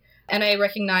like. And I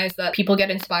recognize that people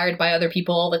get inspired by other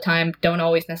people all the time, don't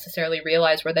always necessarily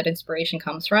realize where that inspiration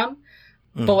comes from.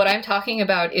 But what I'm talking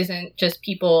about isn't just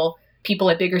people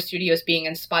at bigger studios being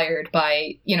inspired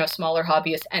by, smaller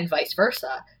hobbyists and vice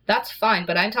versa. That's fine.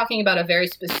 But I'm talking about a very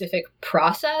specific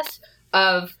process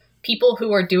of people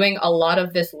who are doing a lot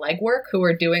of this legwork, who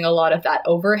are doing a lot of that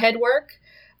overhead work,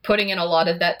 putting in a lot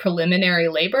of that preliminary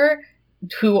labor,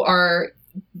 who are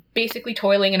basically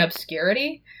toiling in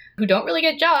obscurity, who don't really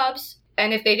get jobs,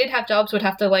 and if they did have jobs would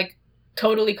have to like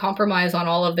totally compromise on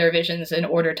all of their visions in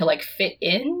order to like fit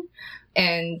in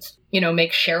and,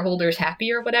 make shareholders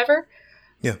happy or whatever.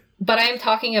 Yeah. But I'm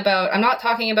not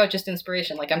talking about just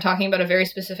inspiration. Like, I'm talking about a very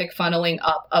specific funneling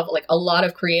up of like a lot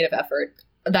of creative effort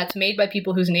that's made by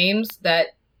people whose names that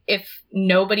if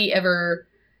nobody ever,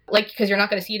 like, because you're not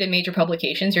going to see it in major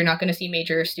publications, you're not going to see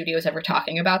major studios ever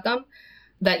talking about them,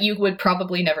 that you would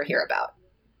probably never hear about.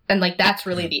 And like, that's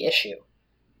really the issue,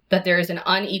 that there is an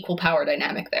unequal power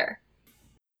dynamic there.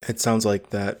 It sounds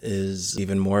like that is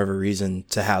even more of a reason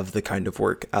to have the kind of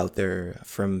work out there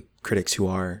from critics who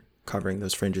are covering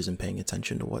those fringes and paying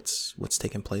attention to what's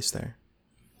taking place there.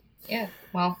 Yeah,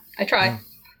 well, I try.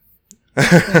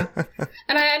 Yeah.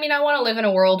 And I mean, I want to live in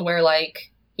a world where,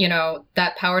 like, you know,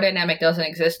 that power dynamic doesn't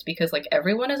exist because, like,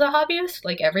 everyone is a hobbyist.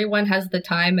 Like, everyone has the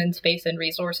time and space and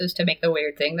resources to make the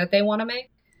weird thing that they want to make.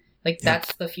 Like,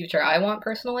 that's the future I want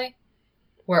personally,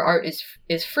 where art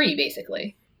is free,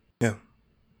 basically. Yeah.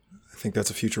 I think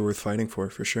that's a future worth fighting for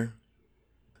sure.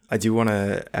 I do want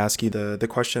to ask you the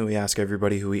question we ask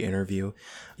everybody who we interview.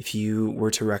 If you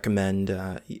were to recommend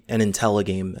an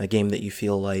IntelliGame, a game that you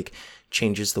feel like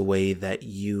changes the way that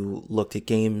you looked at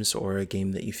games, or a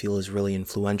game that you feel is really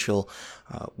influential,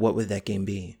 what would that game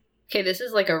be? Okay, this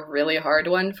is like a really hard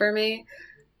one for me,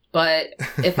 but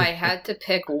if I had to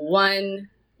pick one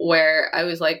where I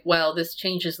was like, well, this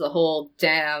changes the whole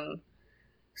damn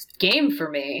game for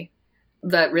me,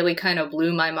 that really kind of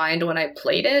blew my mind when I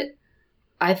played it,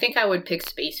 I think I would pick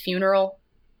Space Funeral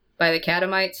by the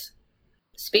Catamites.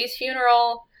 Space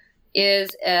Funeral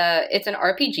is it's an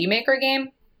RPG Maker game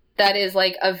that is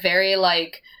like a very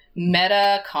like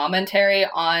meta commentary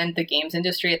on the games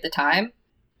industry at the time.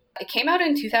 It came out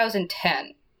in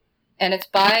 2010, and it's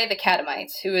by the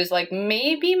Catamites, who is like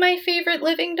maybe my favorite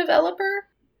living developer.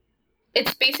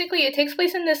 It's basically, it takes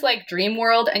place in this like dream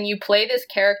world, and you play this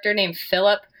character named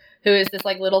Philip, who is this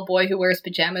like little boy who wears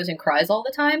pajamas and cries all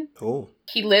the time. Oh.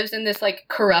 He lives in this like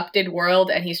corrupted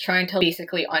world, and he's trying to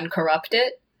basically uncorrupt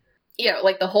it. You know,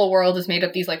 like the whole world is made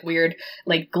of these like weird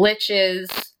like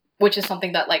glitches, which is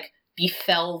something that like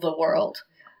befell the world.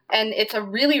 And it's a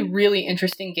really, really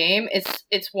interesting game.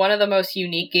 It's one of the most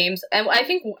unique games, and I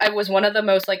think it was one of the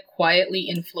most like quietly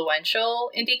influential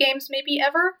indie games maybe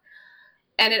ever.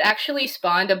 And it actually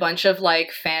spawned a bunch of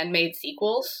like fan-made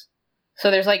sequels.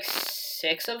 So there's like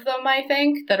 6 of them, I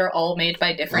think, that are all made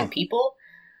by different people.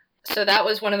 So that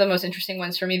was one of the most interesting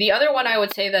ones for me. The other one I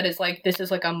would say that is like, this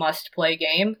is like a must-play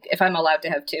game, if I'm allowed to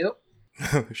have 2.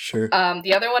 Sure.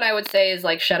 The other one I would say is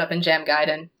like Shut Up and Jam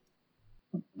Gaiden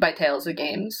by Tales of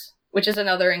Games, which is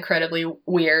another incredibly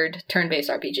weird turn-based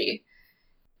RPG.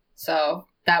 So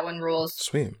that one rules.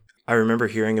 Sweet. I remember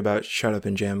hearing about Shut Up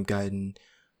and Jam Gaiden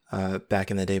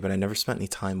back in the day, but I never spent any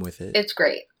time with it. It's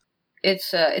great.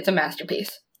 It's a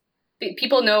masterpiece.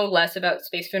 People know less about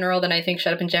Space Funeral than I think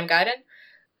Shut Up and Jam Gaiden.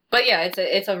 But yeah,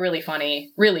 it's a really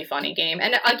funny game.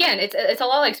 And again, it's a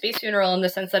lot like Space Funeral in the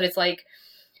sense that it's like,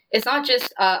 it's not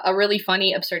just a really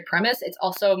funny, absurd premise. It's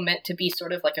also meant to be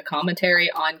sort of like a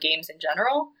commentary on games in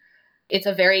general. It's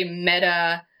a very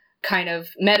meta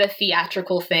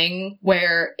theatrical thing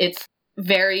where it's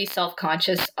very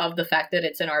self-conscious of the fact that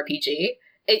it's an RPG.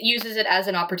 It uses it as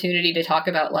an opportunity to talk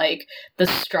about like the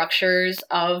structures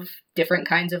of different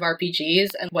kinds of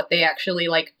RPGs and what they actually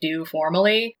like do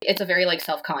formally. It's a very like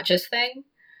self-conscious thing.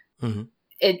 Mm-hmm.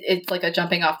 It's like a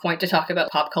jumping off point to talk about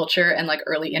pop culture and like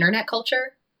early internet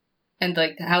culture and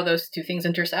like how those two things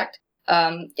intersect.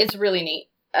 It's really neat.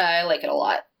 I like it a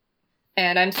lot.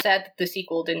 And I'm sad that the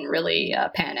sequel didn't really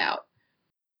pan out.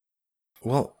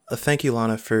 Well, thank you,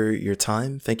 Lana, for your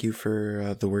time. Thank you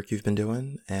for the work you've been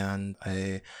doing. And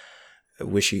I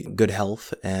wish you good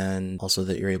health, and also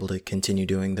that you're able to continue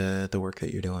doing the work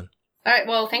that you're doing. All right.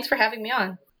 Well, thanks for having me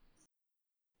on.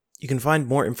 You can find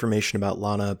more information about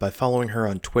Lana by following her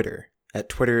on Twitter at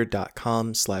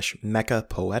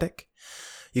twitter.com/mechapoetic.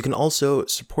 You can also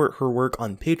support her work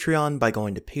on Patreon by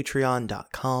going to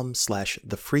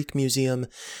patreon.com/thefreakmuseum, and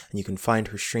you can find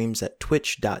her streams at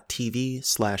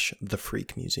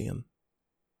twitch.tv/thefreakmuseum.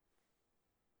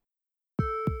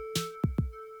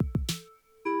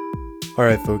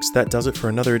 Alright folks, that does it for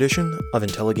another edition of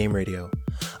IntelliGame Radio.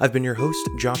 I've been your host,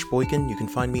 Josh Boykin. You can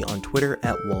find me on Twitter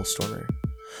at Wallstormer.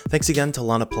 Thanks again to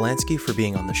Lana Polansky for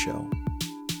being on the show.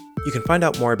 You can find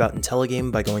out more about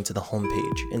IntelliGame by going to the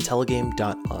homepage,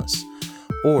 intelligame.us,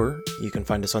 or you can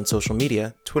find us on social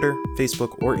media, Twitter,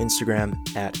 Facebook, or Instagram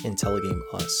at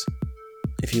IntelliGameUs.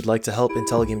 If you'd like to help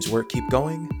IntelliGame's work keep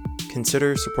going,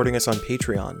 consider supporting us on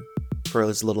Patreon. For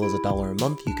as little as $1 a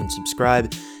month, you can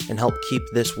subscribe and help keep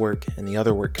this work and the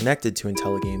other work connected to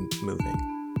IntelliGame moving.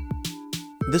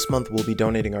 This month, we'll be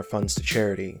donating our funds to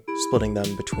charity, splitting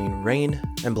them between RAIN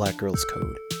and Black Girls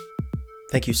Code.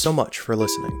 Thank you so much for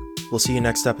listening. We'll see you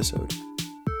next episode.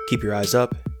 Keep your eyes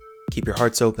up, keep your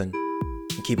hearts open,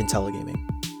 and keep Intelligaming.